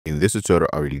this tutorial,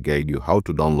 I will guide you how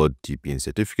to download TPIN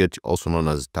certificate, also known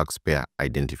as taxpayer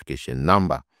identification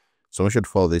number. So make sure to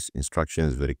follow these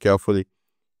instructions very carefully.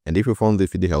 And if you found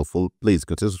this video helpful, please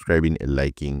consider subscribing and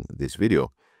liking this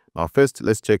video. Now first,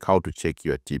 let's check how to check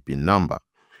your TPIN number.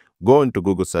 Go into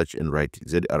Google search and write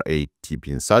ZRA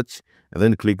TPIN search, and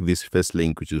then click this first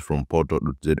link, which is from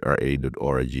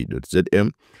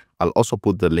portal.zra.org.zm. I'll also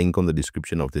put the link on the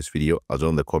description of this video as well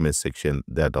in the comment section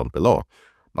there down below.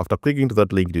 After clicking to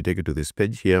that link, you take you to this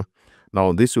page here.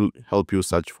 Now this will help you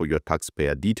search for your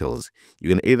taxpayer details. You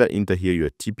can either enter here your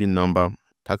TPIN number,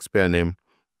 taxpayer name,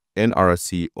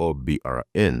 NRC or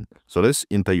BRN. So let's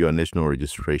enter your national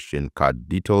registration card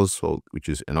details, which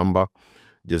is a number.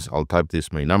 I'll type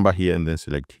this my number here and then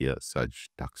select here search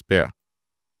taxpayer.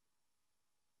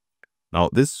 Now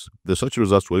the search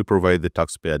results will provide the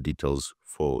taxpayer details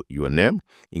for your name,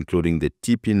 including the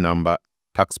TPIN number,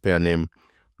 taxpayer name,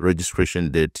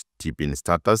 registration date, TPIN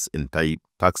status, and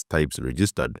tax types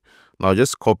registered. Now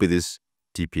just copy this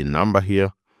TPIN number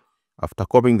here. After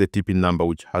copying the TPIN number,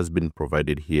 which has been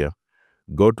provided here,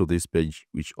 go to this page,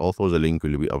 which also the link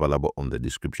will be available on the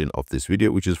description of this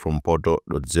video, which is from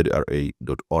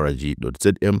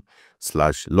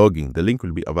portal.zra.org.zm/login. The link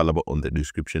will be available on the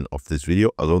description of this video,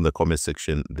 along in the comment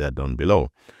section there down below.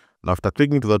 Now, after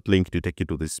clicking to that link, to take you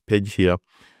to this page here,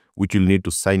 which you'll need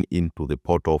to sign in to the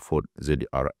portal for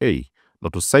ZRA. Now,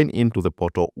 to sign into the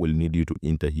portal, we'll need you to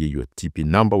enter here your TPIN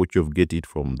number, which you've get it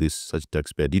from this search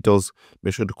taxpayer details.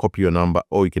 Make sure to copy your number,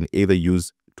 or you can either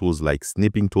use tools like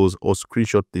snipping tools or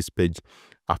screenshot this page.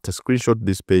 After screenshot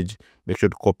this page, make sure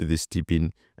to copy this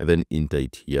TPIN and then enter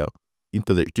it here.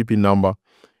 Enter the TPIN number,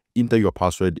 enter your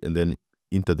password, and then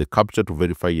enter the captcha to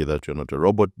verify that you're not a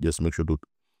robot. Just make sure to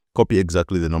copy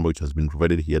exactly the number which has been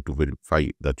provided here to verify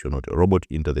that you're not a robot.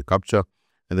 Enter the captcha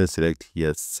and then select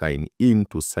here sign in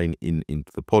to sign in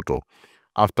into the portal.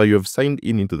 After you have signed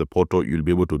in into the portal, you'll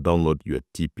be able to download your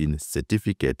TPIN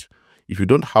certificate. If you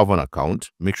don't have an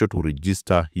account, make sure to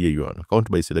register here your account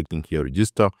by selecting here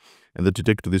register, and then to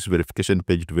take to this verification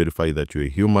page to verify that you're a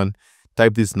human.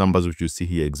 Type these numbers which you see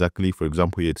here exactly. For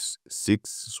example, here it's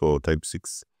 6, so type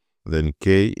 6, then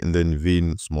K, and then V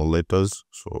in small letters,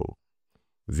 so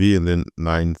V, and then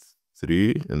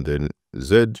 93, and then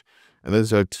Z, and then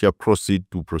select here proceed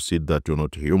to proceed that you're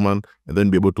not a human, and then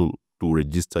be able to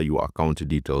register your account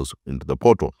details into the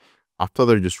portal. After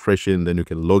the registration, then you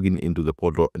can log in into the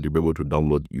portal and you'll be able to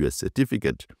download your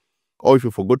certificate. Or if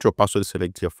you forgot your password,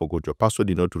 select here forgot your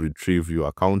password in order to retrieve your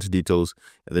account details,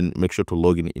 and then make sure to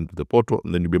log in into the portal,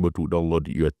 and then you'll be able to download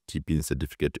your TPIN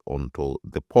certificate onto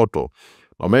the portal.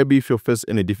 Or maybe if you face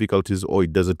any difficulties or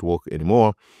it doesn't work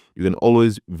anymore, you can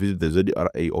always visit the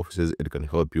ZRA offices and can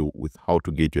help you with how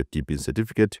to get your TPIN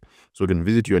certificate. So you can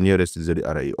visit your nearest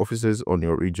ZRA offices on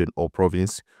your region or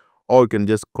province, or you can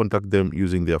just contact them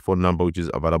using their phone number, which is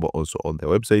available also on their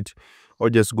website, or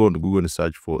just go on Google and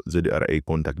search for ZRA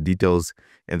contact details,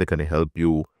 and they can help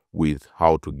you with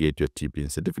how to get your TPIN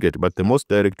certificate. But the most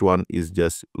direct one is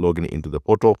just logging into the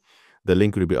portal. The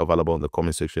link will be available in the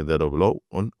comment section there down below.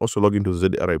 Also log into the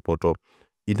ZRA portal,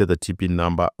 enter the TPIN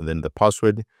number and then the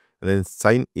password, and then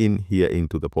sign in here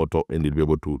into the portal, and you'll be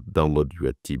able to download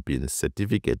your TPIN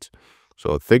certificate.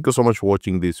 So thank you so much for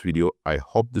watching this video. I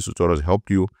hope this tutorial has helped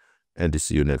you, and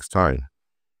see you next time.